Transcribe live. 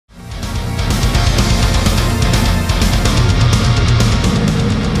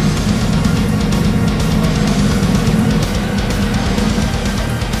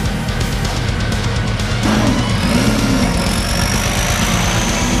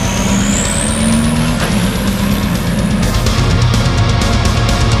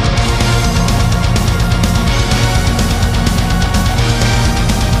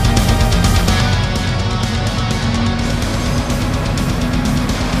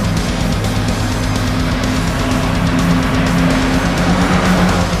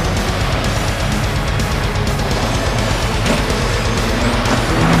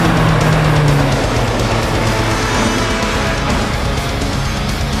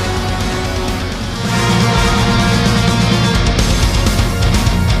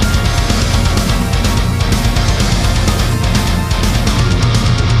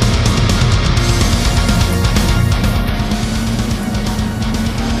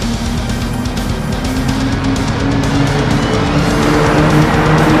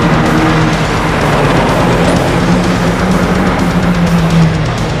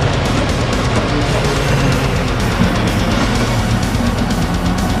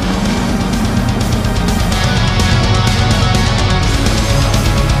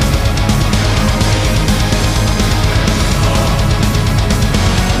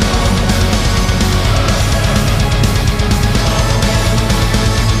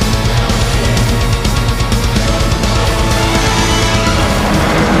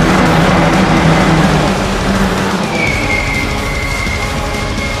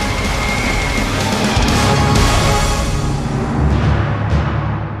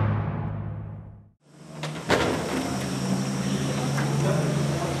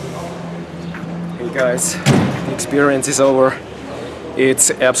guys, the experience is over.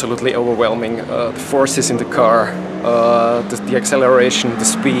 It's absolutely overwhelming. The forces in the car, the acceleration, the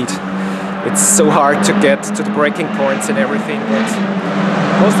speed. It's so hard to get to the braking points and everything, but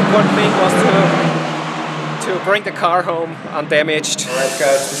the most important thing was to bring the car home undamaged. Alright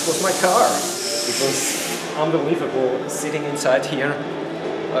guys, this was my car. It was unbelievable sitting inside here,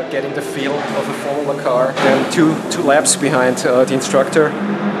 getting the feel of a Formula car. Then two laps behind the instructor,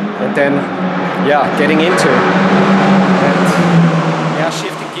 and then yeah, getting into and yeah,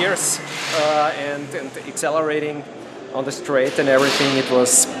 shifting gears and accelerating on the straight and everything. It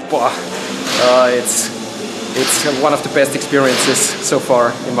was it's one of the best experiences so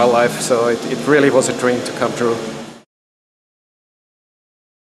far in my life, so it really was a dream to come true.